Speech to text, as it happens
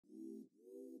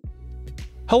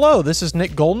Hello, this is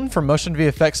Nick Golden from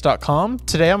MotionVFX.com.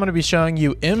 Today I'm going to be showing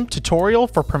you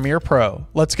mTutorial for Premiere Pro.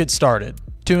 Let's get started.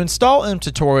 To install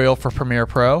mTutorial for Premiere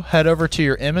Pro, head over to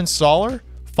your M installer,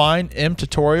 find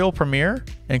mTutorial Premiere,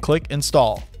 and click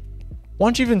Install.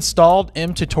 Once you've installed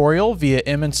mTutorial via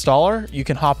M installer, you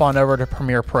can hop on over to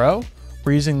Premiere Pro.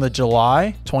 We're using the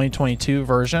July 2022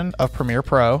 version of Premiere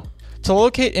Pro. To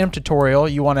locate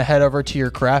mTutorial, you want to head over to your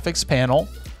graphics panel.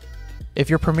 If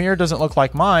your Premiere doesn't look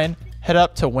like mine, head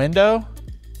up to Window,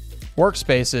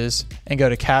 Workspaces, and go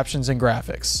to Captions and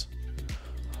Graphics.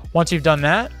 Once you've done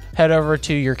that, head over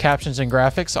to your Captions and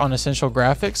Graphics on Essential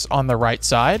Graphics on the right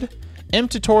side.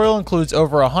 mTutorial includes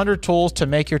over 100 tools to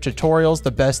make your tutorials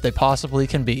the best they possibly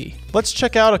can be. Let's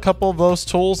check out a couple of those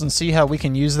tools and see how we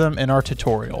can use them in our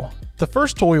tutorial. The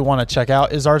first tool we want to check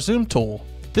out is our Zoom tool.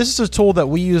 This is a tool that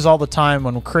we use all the time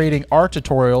when creating our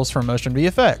tutorials for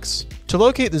MotionVFX. To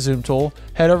locate the Zoom tool,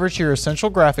 head over to your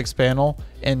Essential Graphics panel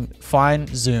and find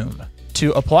Zoom.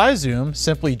 To apply Zoom,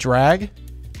 simply drag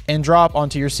and drop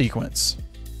onto your sequence.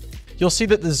 You'll see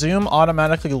that the Zoom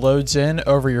automatically loads in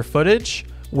over your footage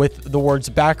with the words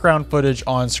background footage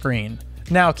on screen.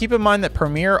 Now keep in mind that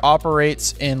Premiere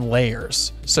operates in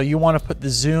layers, so you want to put the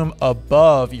zoom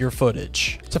above your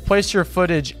footage. To place your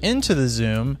footage into the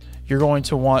zoom, you're going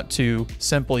to want to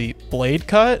simply blade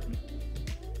cut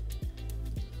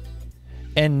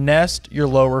and nest your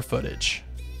lower footage.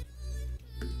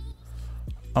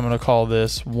 I'm going to call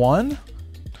this 1.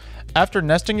 After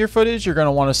nesting your footage, you're going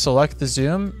to want to select the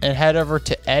zoom and head over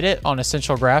to Edit on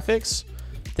Essential Graphics.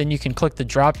 Then you can click the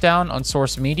drop down on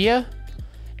Source Media.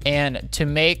 And to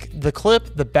make the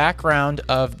clip the background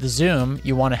of the zoom,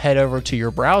 you want to head over to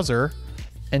your browser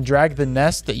and drag the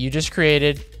nest that you just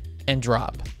created and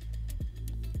drop.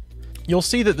 You'll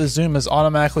see that the zoom is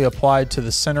automatically applied to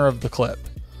the center of the clip.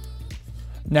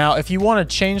 Now, if you want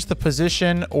to change the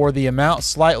position or the amount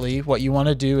slightly, what you want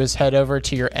to do is head over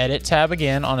to your Edit tab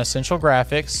again on Essential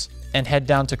Graphics and head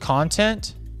down to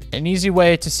Content. An easy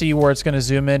way to see where it's going to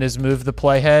zoom in is move the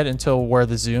playhead until where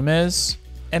the zoom is,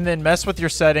 and then mess with your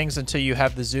settings until you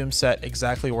have the zoom set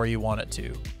exactly where you want it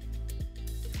to.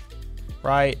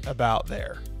 Right about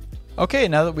there. Okay,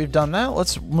 now that we've done that,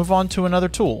 let's move on to another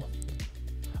tool.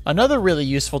 Another really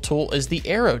useful tool is the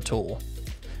arrow tool.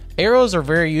 Arrows are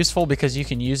very useful because you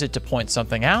can use it to point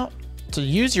something out. To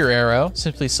use your arrow,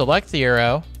 simply select the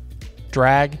arrow,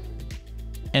 drag,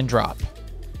 and drop.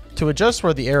 To adjust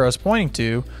where the arrow is pointing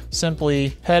to,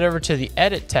 simply head over to the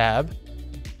Edit tab,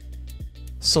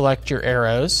 select your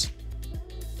arrows,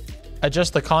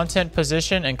 adjust the content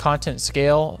position and content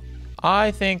scale. I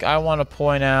think I want to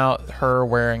point out her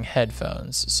wearing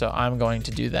headphones, so I'm going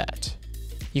to do that.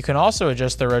 You can also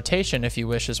adjust the rotation if you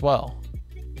wish as well.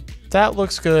 That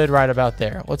looks good right about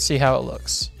there. Let's see how it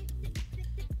looks.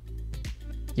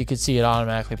 You can see it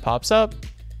automatically pops up,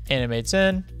 animates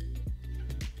in,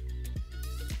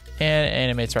 and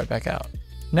animates right back out.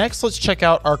 Next, let's check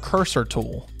out our cursor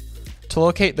tool. To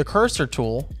locate the cursor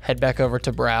tool, head back over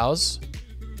to Browse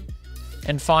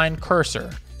and find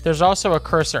Cursor. There's also a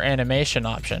cursor animation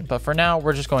option, but for now,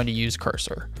 we're just going to use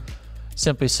cursor.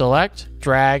 Simply select,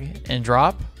 drag, and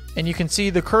drop. And you can see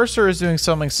the cursor is doing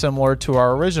something similar to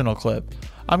our original clip.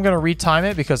 I'm going to retime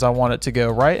it because I want it to go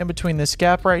right in between this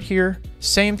gap right here.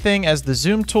 Same thing as the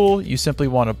zoom tool, you simply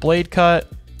want to blade cut,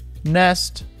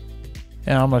 nest,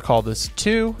 and I'm going to call this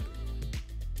 2.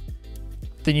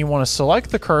 Then you want to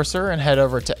select the cursor and head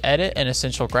over to Edit and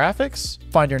Essential Graphics,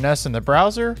 find your nest in the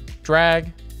browser,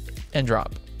 drag, and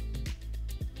drop.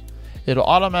 It'll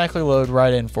automatically load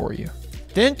right in for you.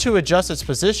 Then to adjust its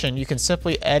position, you can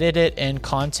simply edit it in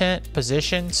Content,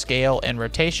 Position, Scale, and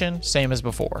Rotation, same as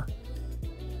before.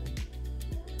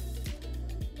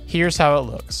 Here's how it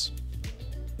looks.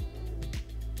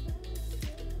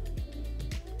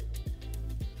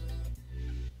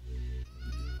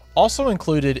 Also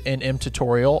included in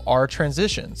mTutorial are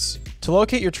transitions. To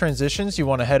locate your transitions, you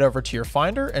want to head over to your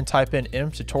Finder and type in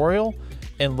mTutorial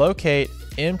and locate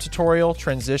mTutorial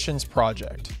Transitions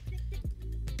Project.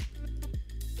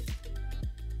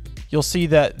 You'll see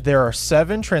that there are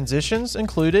 7 transitions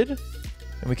included,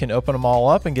 and we can open them all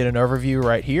up and get an overview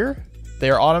right here. They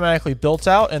are automatically built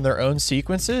out in their own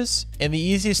sequences, and the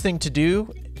easiest thing to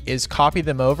do is copy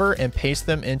them over and paste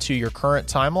them into your current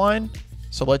timeline.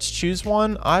 So let's choose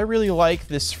one. I really like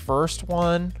this first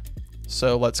one,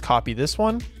 so let's copy this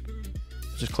one.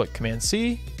 Just click Command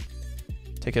C,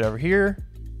 take it over here,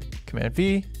 Command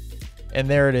V, and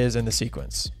there it is in the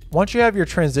sequence. Once you have your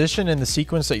transition in the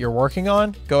sequence that you're working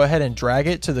on, go ahead and drag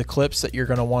it to the clips that you're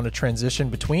going to want to transition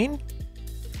between.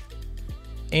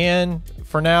 And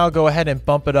for now, go ahead and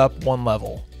bump it up one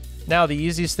level. Now the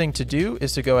easiest thing to do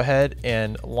is to go ahead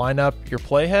and line up your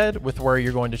playhead with where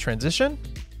you're going to transition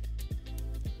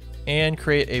and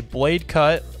create a blade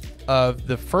cut of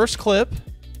the first clip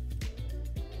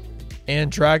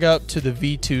and drag up to the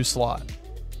V2 slot.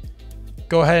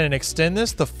 Go ahead and extend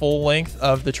this the full length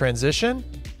of the transition.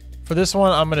 For this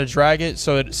one, I'm going to drag it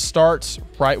so it starts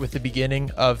right with the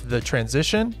beginning of the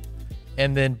transition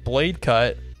and then blade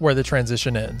cut where the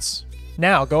transition ends.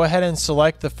 Now go ahead and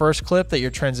select the first clip that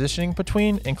you're transitioning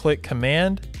between and click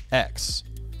Command X.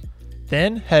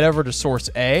 Then head over to source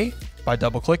A by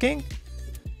double clicking,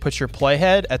 put your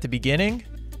playhead at the beginning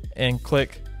and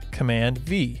click Command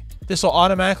V. This will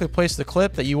automatically place the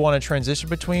clip that you want to transition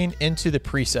between into the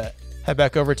preset. Head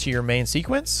back over to your main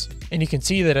sequence and you can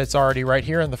see that it's already right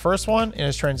here in the first one and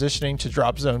is transitioning to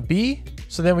drop zone B.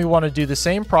 So then we want to do the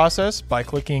same process by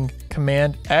clicking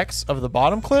Command X of the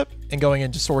bottom clip and going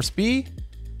into source B,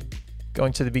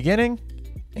 going to the beginning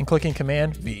and clicking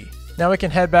Command V. Now we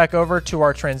can head back over to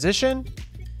our transition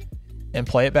and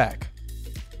play it back.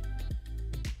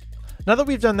 Now that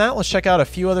we've done that, let's check out a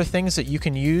few other things that you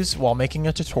can use while making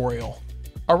a tutorial.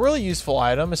 A really useful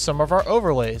item is some of our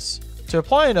overlays. To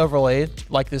apply an overlay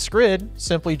like this grid,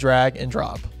 simply drag and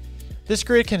drop. This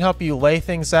grid can help you lay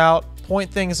things out, point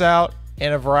things out,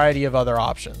 and a variety of other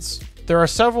options. There are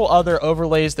several other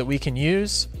overlays that we can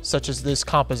use, such as this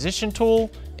composition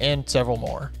tool and several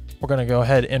more. We're going to go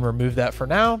ahead and remove that for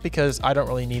now because I don't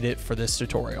really need it for this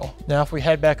tutorial. Now if we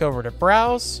head back over to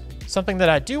Browse, something that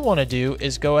I do want to do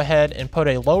is go ahead and put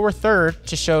a lower third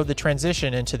to show the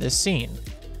transition into this scene.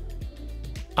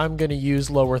 I'm going to use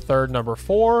lower third number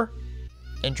 4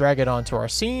 and drag it onto our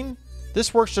scene.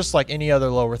 This works just like any other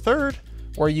lower third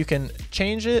where you can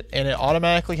change it and it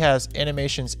automatically has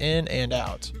animations in and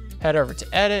out. Head over to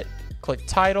Edit, click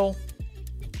Title.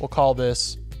 We'll call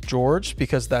this George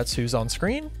because that's who's on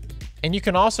screen. And you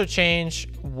can also change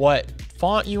what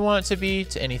font you want it to be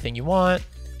to anything you want.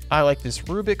 I like this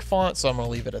Rubik font, so I'm going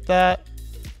to leave it at that.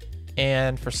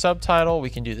 And for subtitle, we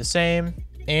can do the same.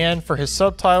 And for his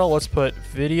subtitle, let's put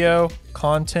Video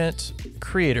Content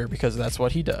Creator because that's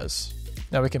what he does.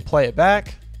 Now we can play it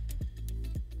back.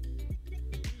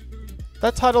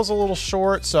 That title's a little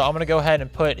short, so I'm going to go ahead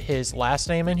and put his last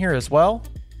name in here as well.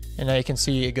 And now you can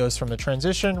see it goes from the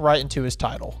transition right into his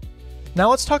title. Now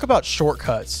let's talk about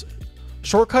shortcuts.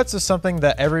 Shortcuts is something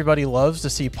that everybody loves to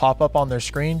see pop up on their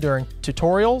screen during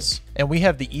tutorials, and we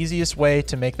have the easiest way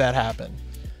to make that happen.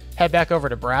 Head back over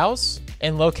to Browse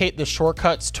and locate the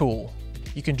Shortcuts tool.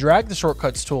 You can drag the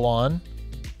Shortcuts tool on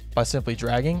by simply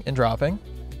dragging and dropping.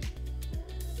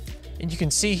 And you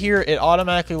can see here it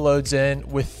automatically loads in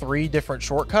with 3 different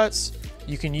shortcuts.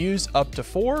 You can use up to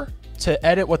 4. To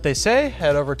edit what they say,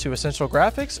 head over to Essential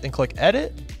Graphics and click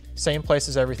Edit. Same place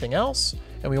as everything else.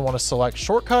 And we want to select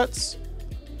Shortcuts.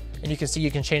 And you can see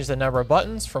you can change the number of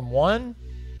buttons from 1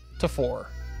 to 4.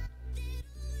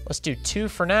 Let's do 2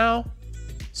 for now.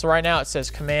 So right now it says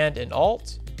Command and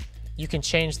Alt. You can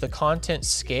change the content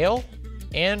scale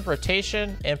and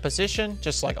rotation and position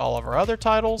just like all of our other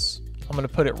titles. I'm going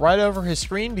to put it right over his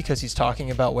screen because he's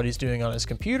talking about what he's doing on his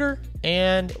computer.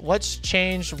 And let's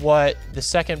change what the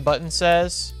second button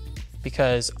says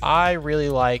because I really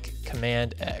like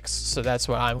Command X. So that's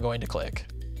what I'm going to click.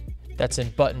 That's in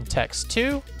button text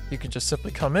 2. You can just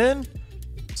simply come in,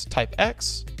 type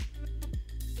X.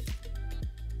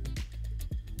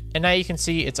 And now you can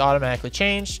see it's automatically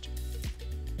changed.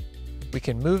 We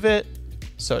can move it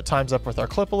so it times up with our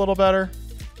clip a little better.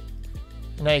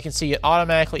 Now you can see it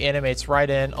automatically animates right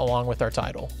in along with our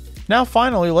title. Now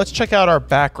finally, let's check out our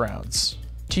backgrounds.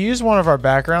 To use one of our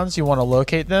backgrounds, you want to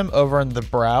locate them over in the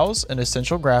Browse and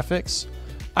Essential Graphics.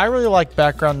 I really like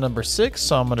background number 6,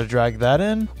 so I'm going to drag that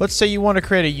in. Let's say you want to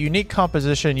create a unique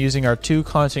composition using our 2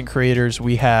 content creators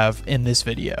we have in this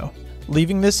video.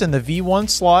 Leaving this in the V1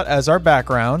 slot as our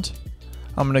background,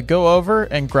 I'm going to go over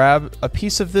and grab a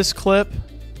piece of this clip.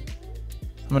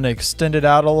 I'm going to extend it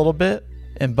out a little bit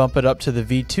and bump it up to the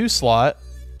V2 slot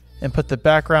and put the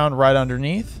background right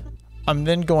underneath. I'm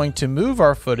then going to move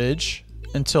our footage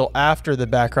until after the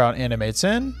background animates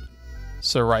in.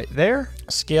 So right there,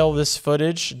 scale this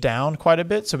footage down quite a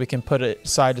bit so we can put it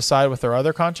side to side with our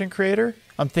other content creator.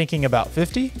 I'm thinking about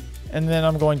 50, and then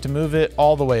I'm going to move it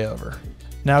all the way over.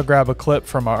 Now grab a clip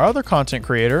from our other content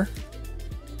creator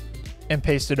and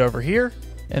paste it over here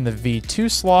in the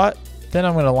V2 slot. Then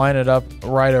I'm going to line it up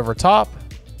right over top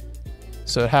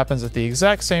so it happens at the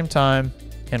exact same time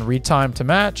and retime to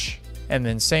match. And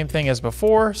then same thing as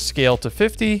before, scale to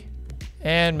 50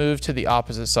 and move to the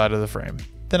opposite side of the frame.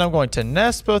 Then I'm going to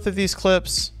nest both of these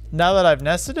clips. Now that I've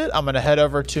nested it, I'm going to head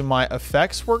over to my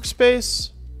effects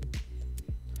workspace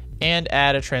and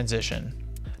add a transition.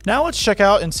 Now let's check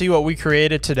out and see what we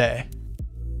created today.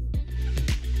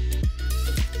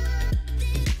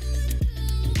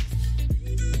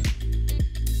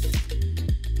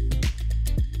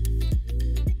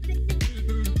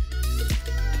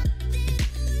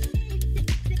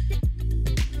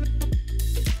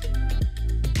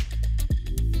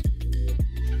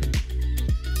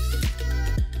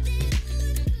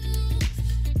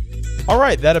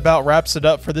 Alright, that about wraps it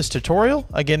up for this tutorial.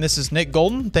 Again, this is Nick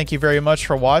Golden. Thank you very much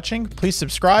for watching. Please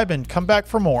subscribe and come back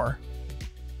for more.